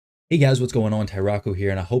Hey guys, what's going on? Tyrauku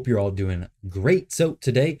here, and I hope you're all doing great. So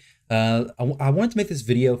today, I wanted to make this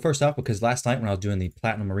video first off because last night when I was doing the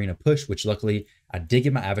Platinum Arena push, which luckily I did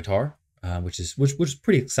get my avatar, which is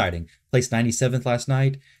pretty exciting. Placed 97th last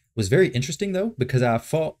night. Was very interesting though because I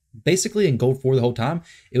fought basically in Gold 4 the whole time.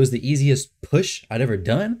 It was the easiest push I'd ever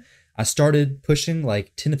done. I started pushing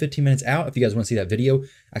like 10 to 15 minutes out. If you guys want to see that video,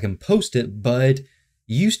 I can post it. But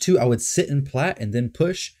used to, I would sit in plat and then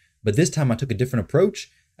push. But this time I took a different approach.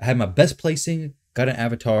 I had my best placing, got an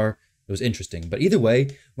avatar. It was interesting. But either way,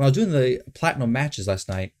 when I was doing the platinum matches last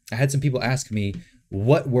night, I had some people ask me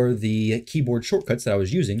what were the keyboard shortcuts that I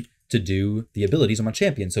was using to do the abilities on my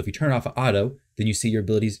champion. So if you turn off auto, then you see your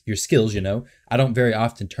abilities, your skills, you know. I don't very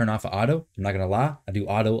often turn off auto. I'm not going to lie. I do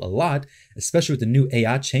auto a lot, especially with the new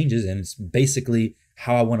AI changes. And it's basically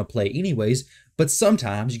how I want to play anyways. But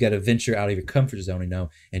sometimes you got to venture out of your comfort zone, you know,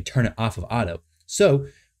 and turn it off of auto. So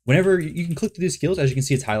whenever you can click through the skills, as you can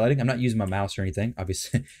see, it's highlighting. I'm not using my mouse or anything.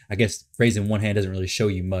 Obviously, I guess raising one hand doesn't really show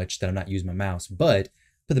you much that I'm not using my mouse, but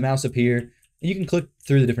put the mouse up here and you can click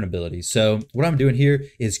through the different abilities. So what I'm doing here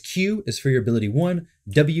is Q is for your ability 1,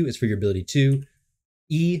 W is for your ability 2,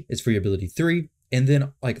 E is for your ability 3, and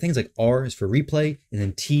then like things like R is for replay, and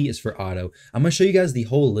then T is for auto. I'm gonna show you guys the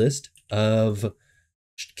whole list of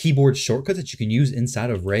keyboard shortcuts that you can use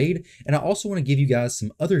inside of Raid. And I also want to give you guys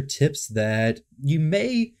some other tips that you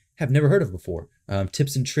may have never heard of before.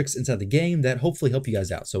 Tips and tricks inside the game that hopefully help you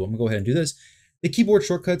guys out. So I'm gonna go ahead and do this. The keyboard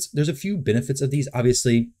shortcuts, there's a few benefits of these.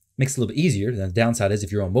 Obviously, makes it a little bit easier. The downside is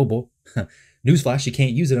if you're on mobile, newsflash, you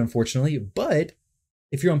can't use it unfortunately. But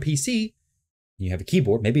if you're on PC, you have a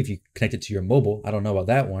keyboard. Maybe if you connect it to your mobile, I don't know about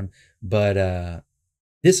that one, but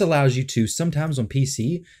this allows you to, sometimes on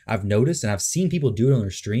PC, I've noticed, and I've seen people do it on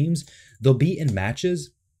their streams, they'll be in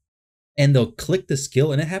matches and they'll click the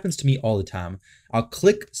skill, and it happens to me all the time. I'll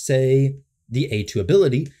click, say, the A2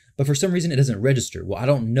 ability, but for some reason it doesn't register. Well, I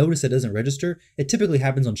don't notice it doesn't register. It typically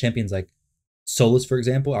happens on champions like Solus, for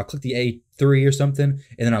example. I'll click the A3 or something, and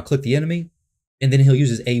then I'll click the enemy, and then he'll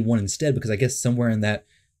use his A1 instead, because I guess somewhere in that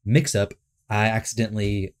mix-up, I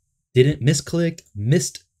accidentally didn't misclick,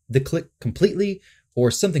 missed the click completely, or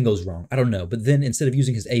something goes wrong. I don't know. But then instead of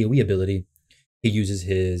using his AoE ability, he uses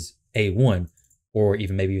his A1 or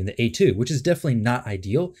even maybe even the A2, which is definitely not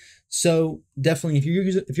ideal. So definitely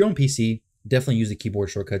if you're on PC, definitely use the keyboard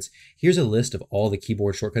shortcuts. Here's a list of all the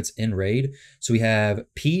keyboard shortcuts in Raid. So we have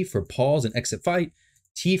P for pause and exit fight,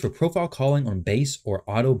 T for profile calling on base or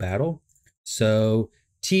auto battle. So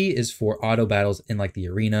T is for auto battles in like the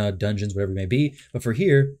arena, dungeons, whatever it may be. But for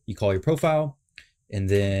here, you call your profile. And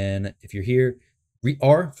then if you're here,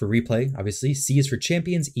 R for replay, obviously. C is for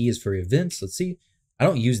champions. E is for events. Let's see. I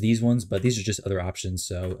don't use these ones, but these are just other options.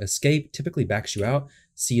 So escape typically backs you out.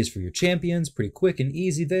 C is for your champions. Pretty quick and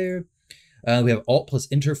easy there. We have Alt plus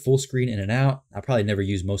Enter, full screen in and out. I probably never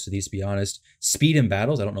use most of these, to be honest. Speed in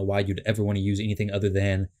battles. I don't know why you'd ever want to use anything other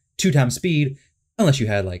than 2 times speed, unless you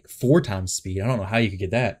had like 4 times speed. I don't know how you could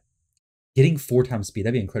get that. Getting 4 times speed,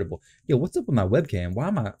 that'd be incredible. Yo, what's up with my webcam? Why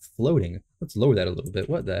am I floating? Let's lower that a little bit.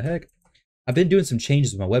 What the heck? I've been doing some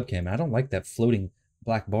changes with my webcam, and I don't like that floating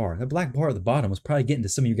black bar. That black bar at the bottom was probably getting to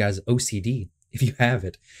some of you guys' OCD, if you have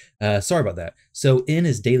it. Sorry about that. So N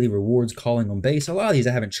is daily rewards, calling on base. A lot of these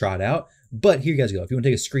I haven't tried out, but here you guys go. If you want to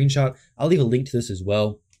take a screenshot, I'll leave a link to this as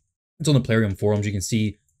well. It's on the Playroom forums. You can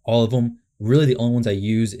see all of them. Really, the only ones I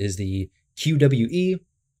use is the QWE. I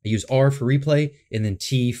use R for replay, and then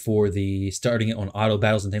T for the starting it on auto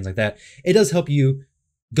battles and things like that. It does help you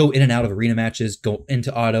go in and out of arena matches, go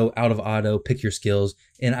into auto, out of auto, pick your skills.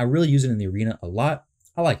 And I really use it in the arena a lot.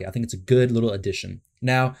 I like it. I think it's a good little addition.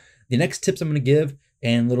 Now, the next tips I'm going to give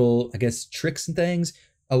and little, I guess, tricks and things,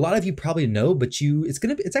 a lot of you probably know, but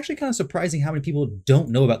it's actually kind of surprising how many people don't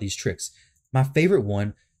know about these tricks. My favorite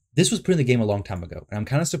one, this was put in the game a long time ago, and I'm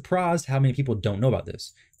kind of surprised how many people don't know about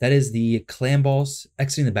this. That is the clan boss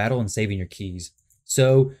exiting the battle and saving your keys.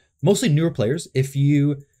 So mostly newer players, if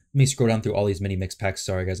you, let me scroll down through all these mini mix packs.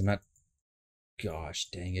 Sorry, guys, I'm not, gosh,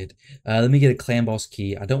 dang it. Let me get a clan boss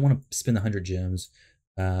key. I don't want to spend 100 gems.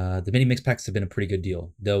 The mini mix packs have been a pretty good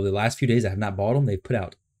deal. Though the last few days I have not bought them. They've put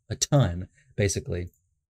out a ton, basically. All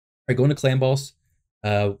right, going to clan boss.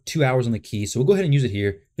 2 hours on the key. So we'll go ahead and use it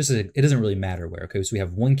here. It doesn't really matter where. Okay, so we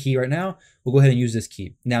have 1 key right now. We'll go ahead and use this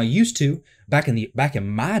key. Now, used to, back in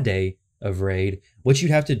my day of Raid, what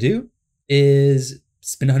you'd have to do is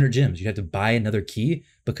spend 100 gems. You'd have to buy another key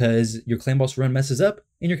because your clan boss run messes up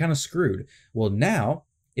and you're kind of screwed. Well, now,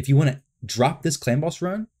 if you want to drop this clan boss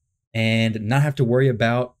run and not have to worry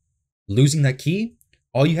about losing that key,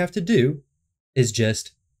 all you have to do is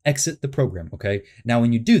just exit the program, okay? Now,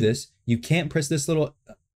 when you do this, you can't press this little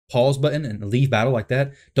pause button and leave battle like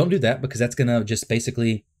that, don't do that, because that's gonna just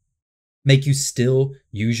basically make you still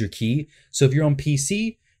use your key. So if you're on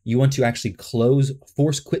PC, you want to actually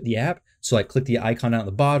force quit the app. So like click the icon down at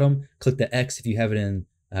the bottom, click the X if you have it in,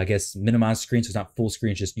 I guess, minimized screen. So it's not full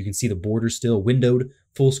screen, it's just you can see the border still, windowed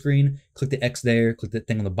full screen. Click the X there, click the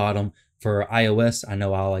thing on the bottom. For iOS, I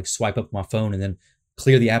know I'll like swipe up my phone and then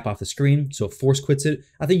clear the app off the screen. So it force quits it.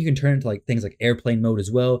 I think you can turn it to like things like airplane mode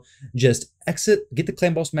as well. Just exit, get the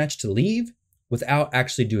clan boss match to leave without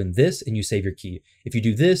actually doing this, and you save your key. If you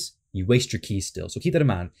do this, you waste your key still. So keep that in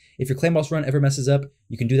mind. If your clan boss run ever messes up,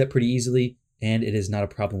 you can do that pretty easily, and it is not a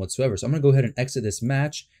problem whatsoever. So I'm gonna go ahead and exit this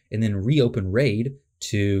match and then reopen raid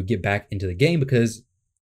to get back into the game, because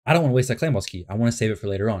I don't want to waste that clan boss key. I want to save it for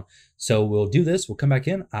later on. So we'll do this. We'll come back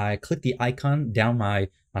in. I click the icon down my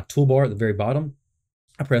toolbar at the very bottom.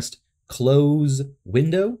 I pressed close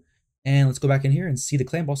window, and let's go back in here and see the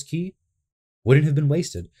clan boss key wouldn't have been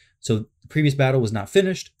wasted. So the previous battle was not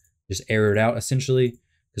finished, just errored out essentially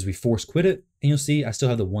because we force quit it, and you'll see I still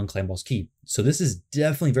have the one clan boss key. So this is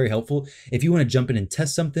definitely very helpful. If you want to jump in and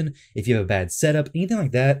test something, if you have a bad setup, anything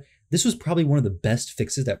like that, this was probably one of the best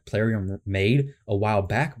fixes that Plarium made a while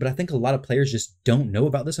back, but I think a lot of players just don't know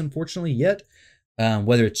about this, unfortunately, yet.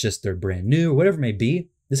 Whether it's just they're brand new or whatever it may be,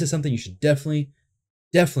 this is something you should definitely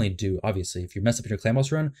do. Obviously, if you mess up your clan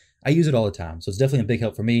boss run, I use it all the time. So it's definitely a big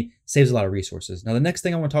help for me, saves a lot of resources. Now, the next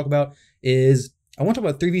thing I want to talk about is I want to talk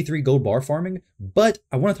about 3v3 gold bar farming, but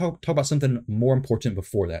I want to talk about something more important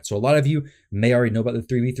before that. So a lot of you may already know about the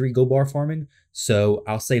 3v3 gold bar farming, so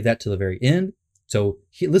I'll save that to the very end. So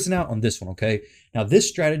listen out on this one, okay? Now, this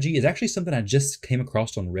strategy is actually something I just came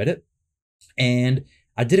across on Reddit, and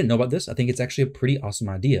I didn't know about this. I think it's actually a pretty awesome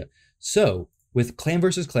idea. So with clan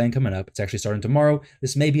versus clan coming up, it's actually starting tomorrow.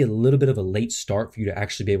 This may be a little bit of a late start for you to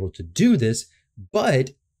actually be able to do this, but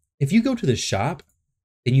if you go to the shop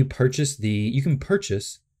and you can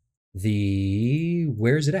purchase the,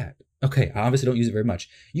 where is it at? Okay, I obviously don't use it very much.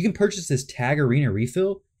 You can purchase this tag arena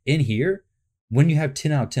refill in here when you have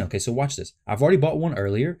 10 out of 10. Okay, so watch this. I've already bought one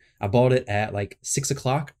earlier. I bought it at like 6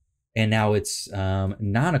 o'clock, and now it's 9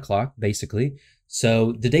 o'clock basically.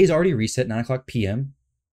 So the day's already reset, 9 o'clock p.m.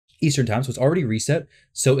 Eastern time, so it's already reset.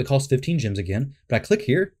 So it costs 15 gems again. But I click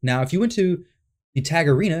here. Now, if you went to the tag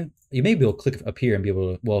arena, you may be able to click up here and be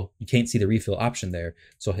able to, well, you can't see the refill option there.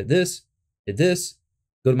 So I'll hit this,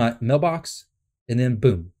 go to my mailbox, and then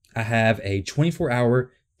boom, I have a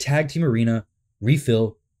 24-hour tag team arena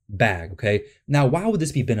refill bag, okay? Now, why would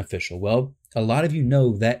this be beneficial? Well, a lot of you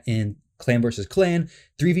know that in clan versus clan,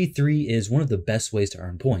 3v3 is one of the best ways to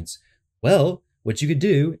earn points. Well, what you could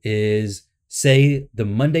do is say the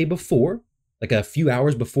Monday before, like a few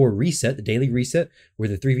hours before reset, the daily reset, where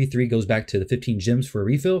the 3v3 goes back to the 15 gems for a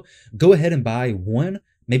refill, go ahead and buy one,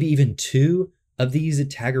 maybe even two of these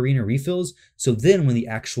tag arena refills. So then when the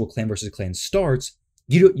actual clan versus clan starts,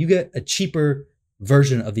 you get a cheaper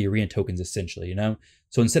version of the arena tokens essentially, you know?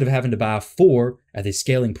 So instead of having to buy 4 at the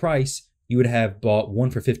scaling price, you would have bought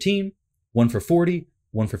 1 for 15, 1 for 40,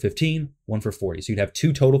 1 for 15, 1 for 40. So you'd have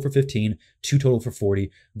 2 total for 15, 2 total for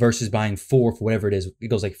 40 versus buying 4 for whatever it is. It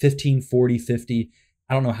goes like 15, 40, 50.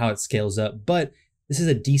 I don't know how it scales up, but this is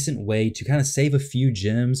a decent way to kind of save a few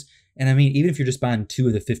gems. And I mean, even if you're just buying 2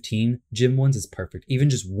 of the 15 gem ones, it's perfect. Even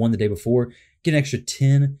just 1 the day before, get an extra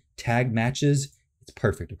 10 tag matches. It's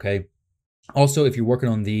perfect, okay? Also, if you're working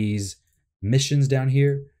on these missions down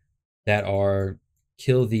here that are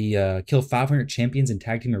kill 500 champions in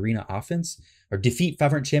tag team arena offense, or defeat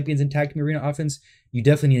 500 champions in tag team arena offense, you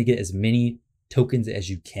definitely need to get as many tokens as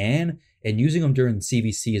you can, and using them during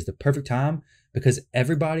CVC is the perfect time because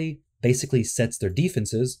everybody basically sets their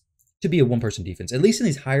defenses to be a one-person defense, at least in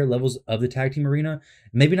these higher levels of the tag team arena.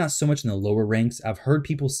 Maybe not so much in the lower ranks. I've heard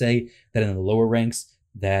people say that in the lower ranks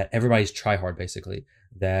that everybody's try hard basically,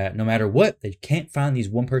 that no matter what, they can't find these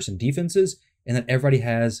one-person defenses, and that everybody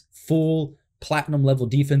has full platinum level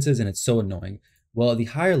defenses, and it's so annoying. Well, at the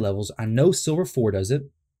higher levels, I know Silver 4 does it.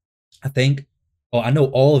 I know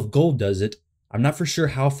all of Gold does it. I'm not for sure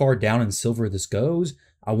how far down in Silver this goes.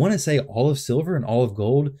 I want to say all of Silver and all of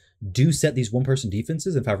Gold do set these one-person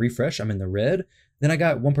defenses. If I refresh, I'm in the red. Then I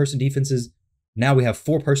got one-person defenses. Now we have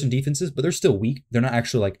 4-person defenses, but they're still weak. They're not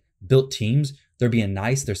actually like built teams. They're being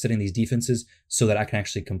nice. They're setting these defenses so that I can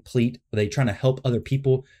actually complete. They're trying to help other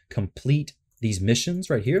people complete these missions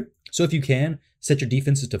right here. So if you can, set your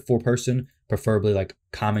defenses to 4-person, preferably like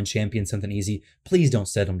common champion, something easy. Please don't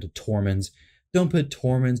set them to Torments. Don't put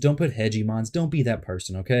Torments, don't put Hegemons. Don't be that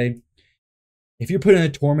person, okay? If you're putting a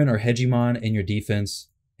Torment or Hegemon in your defense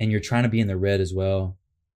and you're trying to be in the red as well,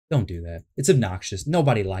 Don't do that. It's obnoxious.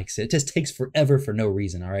 Nobody likes it. It just takes forever for no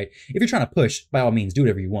reason, all right? If you're trying to push, by all means, do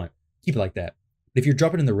whatever you want. Keep it like that. But if you're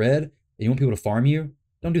dropping in the red and you want people to farm you,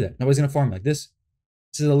 don't do that. Nobody's going to farm like this.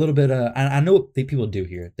 This is a little bit, I know what people do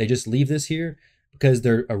here. They just leave this here because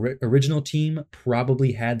their original team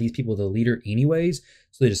probably had these people the leader anyways.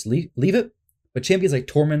 So they just leave it. But champions like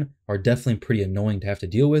Tormund are definitely pretty annoying to have to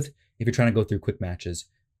deal with if you're trying to go through quick matches,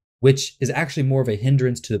 which is actually more of a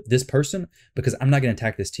hindrance to this person because I'm not going to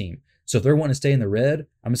attack this team. So if they're wanting to stay in the red,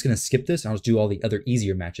 I'm just going to skip this and I'll just do all the other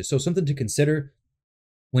easier matches. So something to consider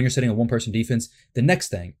when you're setting a one-person defense. The next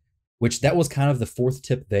thing, which that was kind of the fourth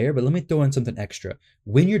tip there, but let me throw in something extra.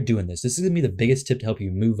 When you're doing this is going to be the biggest tip to help you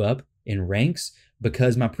move up in ranks,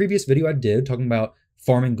 because my previous video I did talking about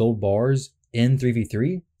farming gold bars in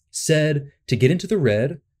 3v3 said to get into the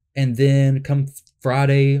red and then come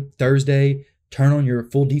Friday, Thursday, turn on your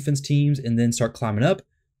full defense teams and then start climbing up.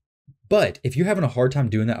 But if you're having a hard time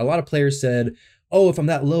doing that, a lot of players said, oh, if I'm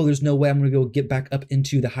that low, there's no way I'm going to be able to get back up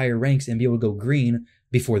into the higher ranks and be able to go green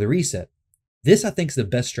before the reset. This, I think, is the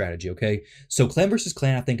best strategy, okay? So clan versus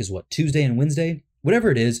clan, I think, is what, Tuesday and Wednesday?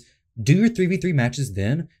 Whatever it is, do your 3v3 matches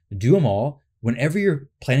then, do them all. Whenever you're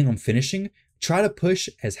planning on finishing, try to push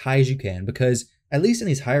as high as you can, because at least in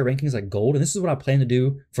these higher rankings like gold, and this is what I plan to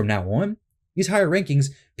do from now on, these higher rankings,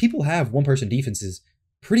 people have one-person defenses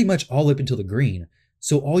pretty much all up until the green.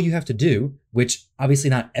 So all you have to do, which obviously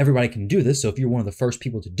not everybody can do this, so if you're one of the first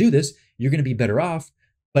people to do this, you're going to be better off.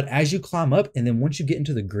 But as you climb up, and then once you get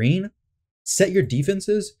into the green, set your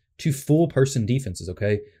defenses to full person defenses,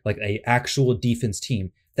 okay? Like a actual defense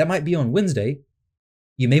team. That might be on Wednesday.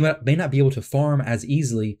 You may not be able to farm as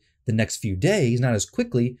easily the next few days, not as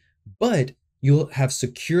quickly, but you'll have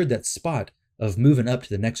secured that spot of moving up to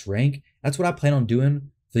the next rank. That's what I plan on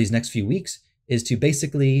doing for these next few weeks, is to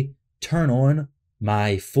basically turn on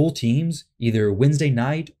my full teams either Wednesday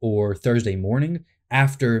night or Thursday morning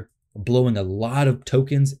after blowing a lot of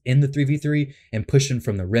tokens in the 3v3 and pushing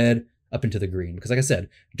from the red up into the green. Because like I said,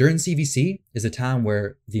 during CVC is a time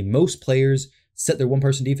where the most players set their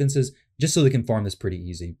one-person defenses just so they can farm this pretty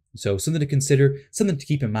easy. So something to consider, something to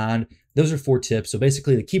keep in mind. Those are 4 tips. So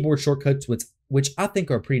basically the keyboard shortcuts, which I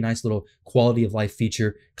think are a pretty nice little quality of life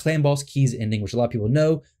feature. Clan boss keys ending, which a lot of people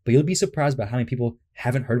know, but you'll be surprised by how many people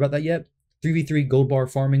haven't heard about that yet. 3v3 gold bar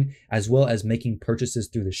farming, as well as making purchases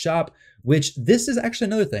through the shop, which this is actually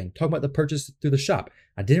another thing. Talk about the purchase through the shop.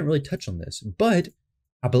 I didn't really touch on this, but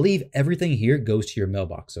I believe everything here goes to your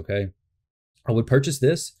mailbox, okay? I would purchase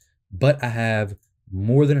this, but I have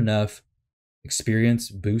more than enough experience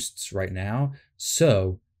boosts right now.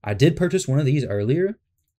 So I did purchase one of these earlier,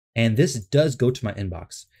 and this does go to my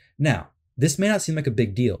inbox. Now, this may not seem like a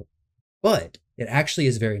big deal, but it actually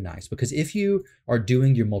is very nice, because if you are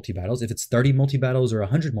doing your multi-battles, if it's 30 multi-battles or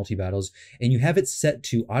 100 multi-battles, and you have it set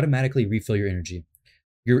to automatically refill your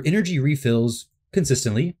energy refills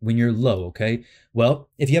consistently when you're low, okay? Well,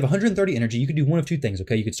 if you have 130 energy, you could do one of 2 things,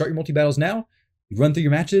 okay? You could start your multi-battles now, you run through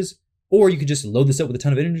your matches, or you could just load this up with a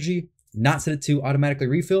ton of energy, not set it to automatically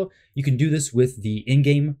refill. You can do this with the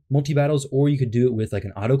in-game multi-battles, or you could do it with like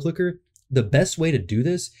an auto clicker. The best way to do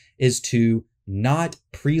this is to not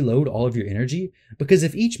preload all of your energy, because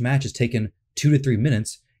if each match is taken 2 to 3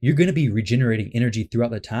 minutes, you're going to be regenerating energy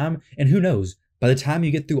throughout that time. And who knows, by the time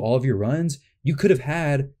you get through all of your runs, you could have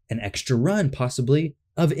had an extra run possibly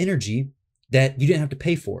of energy that you didn't have to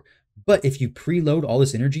pay for. But if you preload all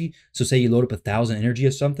this energy, so say you load up 1,000 energy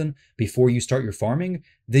or something before you start your farming,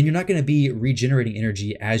 then you're not going to be regenerating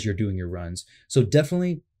energy as you're doing your runs. So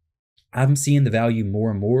definitely, I'm seeing the value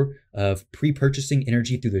more and more of pre-purchasing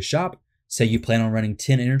energy through the shop. Say you plan on running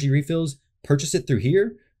 10 energy refills, purchase it through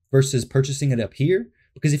here versus purchasing it up here.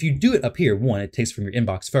 Because if you do it up here, one, it takes from your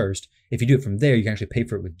inbox first. If you do it from there, you can actually pay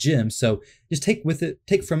for it with gems. So just take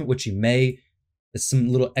from it what you may. There's some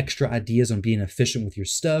little extra ideas on being efficient with your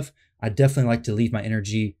stuff. I definitely like to leave my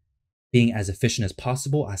energy being as efficient as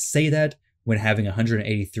possible. I say that when having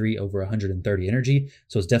 183 over 130 energy.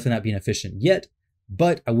 So it's definitely not being efficient yet,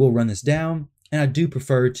 but I will run this down. And I do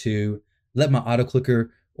prefer to let my auto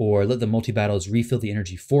clicker or let the multi-battles refill the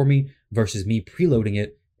energy for me versus me preloading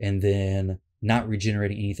it and then not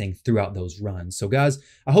regenerating anything throughout those runs. So guys,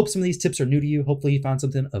 I hope some of these tips are new to you. Hopefully you found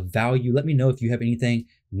something of value. Let me know if you have anything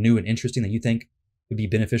new and interesting that you think would be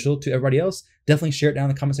beneficial to everybody else. Definitely share it down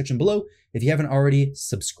in the comment section below. If you haven't already,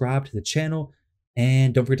 subscribe to the channel,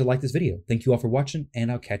 and don't forget to like this video. Thank you all for watching,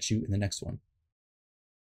 and I'll catch you in the next one.